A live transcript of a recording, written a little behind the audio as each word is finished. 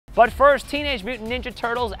But first, Teenage Mutant Ninja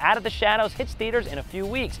Turtles Out of the Shadows hits theaters in a few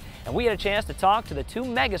weeks, and we had a chance to talk to the two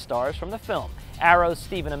megastars from the film, Arrow's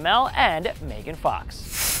Stephen Amell and Megan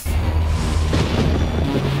Fox.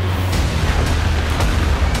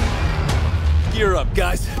 Gear up,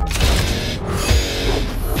 guys.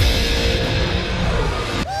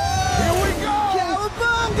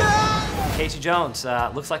 Casey Jones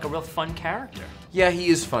looks like a real fun character. Yeah, he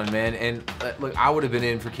is fun, man. And look, I would have been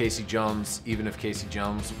in for Casey Jones even if Casey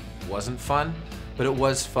Jones wasn't fun. But it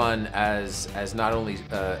was fun as not only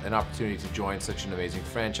an opportunity to join such an amazing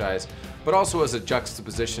franchise, but also as a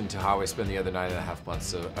juxtaposition to how I spend the other 9.5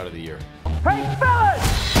 months out of the year. Hey,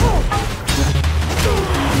 fellas!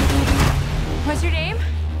 What's your name?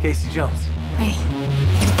 Casey Jones. Hey.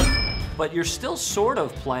 But you're still sort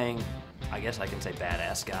of playing, I guess I can say,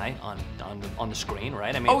 badass guy on the screen,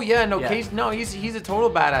 right? I mean, oh yeah, no, yeah. Casey, no, he's a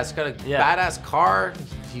total badass. Got a badass car.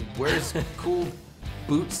 He wears cool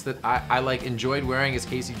boots that I like enjoyed wearing as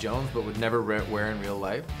Casey Jones, but would never wear in real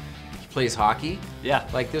life. He plays hockey. Yeah.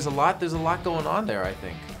 Like there's a lot going on there, I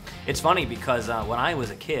think. It's funny because when I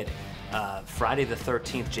was a kid, Friday the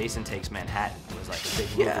 13th, Jason Takes Manhattan was like a big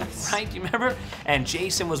movie, right? Do you remember? And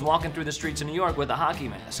Jason was walking through the streets of New York with a hockey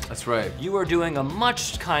mask. That's right. You were doing a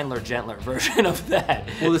much kinder, gentler version of that.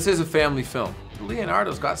 Well, this is a family film.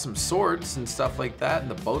 Leonardo's got some swords and stuff like that, and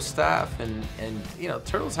the bow staff, and you know,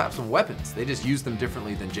 turtles have some weapons. They just use them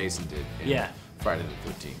differently than Jason did. In Friday the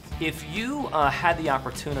 13th. If you had the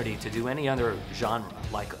opportunity to do any other genre,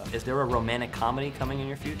 like is there a romantic comedy coming in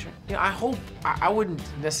your future? Yeah, I hope, I wouldn't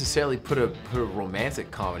necessarily put a romantic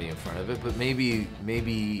comedy in front of it, but maybe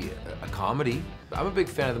a comedy. I'm a big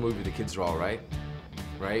fan of the movie The Kids Are All Right?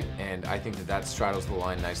 And I think that straddles the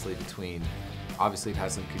line nicely between, obviously it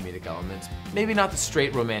has some comedic elements, maybe not the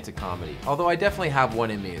straight romantic comedy, although I definitely have one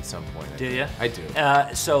in me at some point. Do you? I do.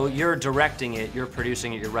 So you're directing it, you're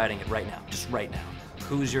producing it, you're writing it right now, just right now.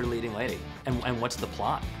 Who's your leading lady? And what's the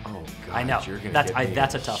plot? Oh God, I know. You're gonna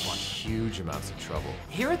that's a tough one. Huge amounts of trouble.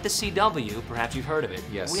 Here at the CW, perhaps you've heard of it.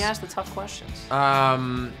 Yes. We ask the tough questions.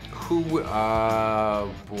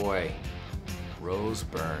 Boy, Rose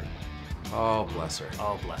Byrne. Oh, bless her.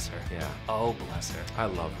 Oh, bless her. Yeah. Oh, bless her. I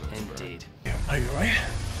love Rose Indeed. Byrne. Are you right?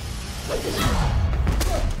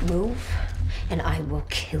 Move, and I will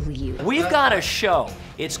kill you. We've got a show.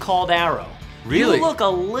 It's called Arrow. Really? You look a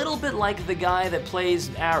little bit like the guy that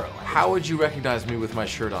plays Arrow. How would you recognize me with my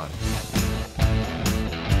shirt on?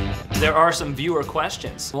 There are some viewer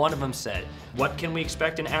questions. One of them said, what can we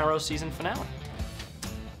expect in Arrow's season finale?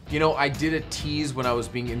 You know, I did a tease when I was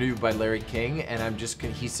being interviewed by Larry King, and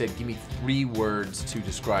he said, give me 3 words to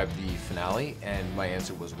describe the finale, and my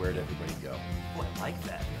answer was, where'd everybody go? Oh, I like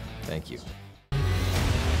that. Thank you.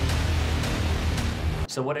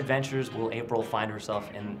 So what adventures will April find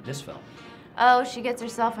herself in this film? Oh, she gets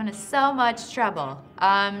herself into so much trouble.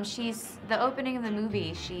 The opening of the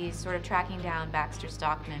movie, she's sort of tracking down Baxter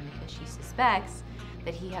Stockman because she suspects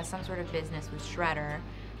that he has some sort of business with Shredder,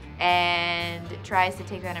 and tries to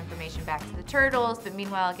take that information back to the Turtles, but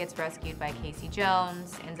meanwhile gets rescued by Casey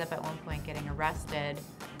Jones, ends up at one point getting arrested.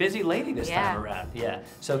 Busy lady this time around, yeah.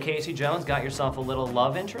 So Casey Jones, got yourself a little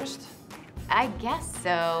love interest? I guess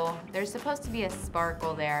so. There's supposed to be a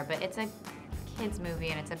sparkle there, but it's a kids movie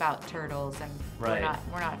and it's about turtles, and we're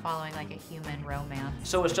not following like a human romance.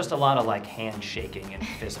 So it's just a lot of like handshaking and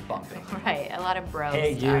fist bumping. Right, a lot of bros.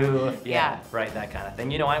 Hey stuff. you, yeah, right, that kind of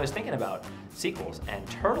thing. You know, I was thinking about sequels, and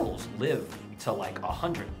turtles live to like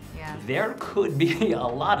 100. Yeah. There could be a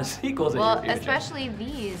lot of sequels in your future. Well, especially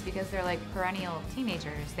these, because they're like perennial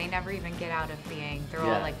teenagers. They never even get out of being, they're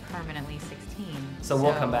all like permanently 16. So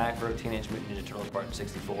we'll come back for Teenage Mutant Ninja Turtles Part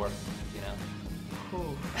 64, you know?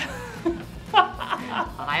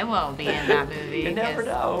 I won't be in that movie. You never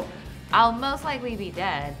know. I'll most likely be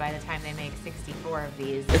dead by the time they make 64 of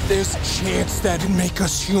these. If there's a chance that'd make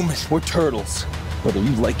us human, we're turtles, whether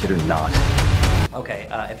you like it or not. Okay,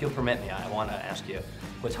 if you'll permit me, I want to ask you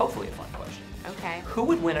what's hopefully a fun question. Okay. Who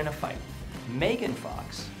would win in a fight? Megan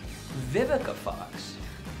Fox, Vivica Fox,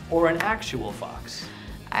 or an actual fox?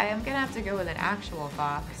 I am gonna have to go with an actual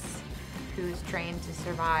fox who's trained to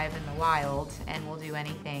survive in the wild and will do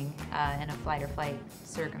anything in a flight or flight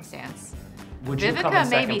circumstance. Would you come in Vivica may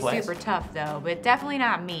second be place? super tough though, but definitely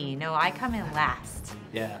not me. No, I come in last.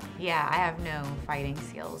 Yeah. Yeah, I have no fighting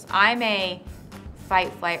skills. I'm a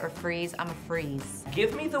fight, flight, or freeze. I'm a freeze.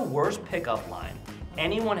 Give me the worst pickup line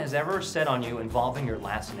anyone has ever said on you involving your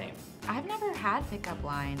last name. I've never had pickup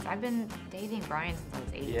lines. I've been dating Brian since I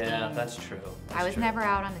was 18. Yeah, that's true. I was never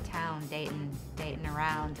out on the town dating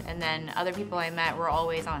around. And then other people I met were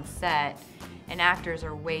always on set. and actors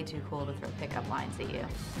are way too cool to throw pickup lines at you.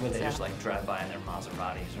 Where they So- just like drive by in their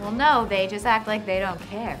Maseratis. Or Well, no, they just act like they don't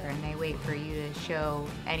care, and they wait for you to show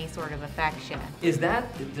any sort of affection. does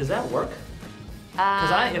that work?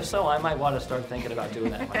 Because if so, I might want to start thinking about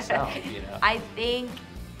doing that myself. You know. I think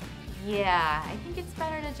it's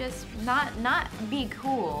better to just not be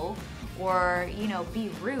cool or, you know, be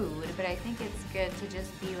rude, but I think it's good to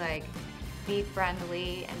just be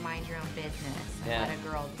friendly and mind your own business and Yeah. let a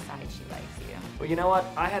girl decide she likes you. Well, you know what?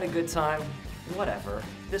 I had a good time. Whatever.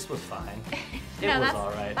 This was fine. It No, was that's,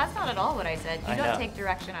 all right. that's not at all what I said. You I don't know. take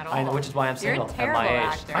direction at all. I know, which is why I'm You're single a at terrible my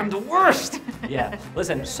age. actor. I'm the worst. Yeah.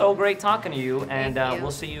 Listen, so great talking to you, and Thank you.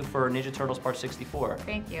 we'll see you for Ninja Turtles Part 64.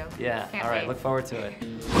 Thank you. Yeah. Can't all right. wait. Look forward to it.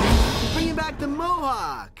 Bringing back the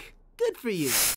mohawk. Good for you.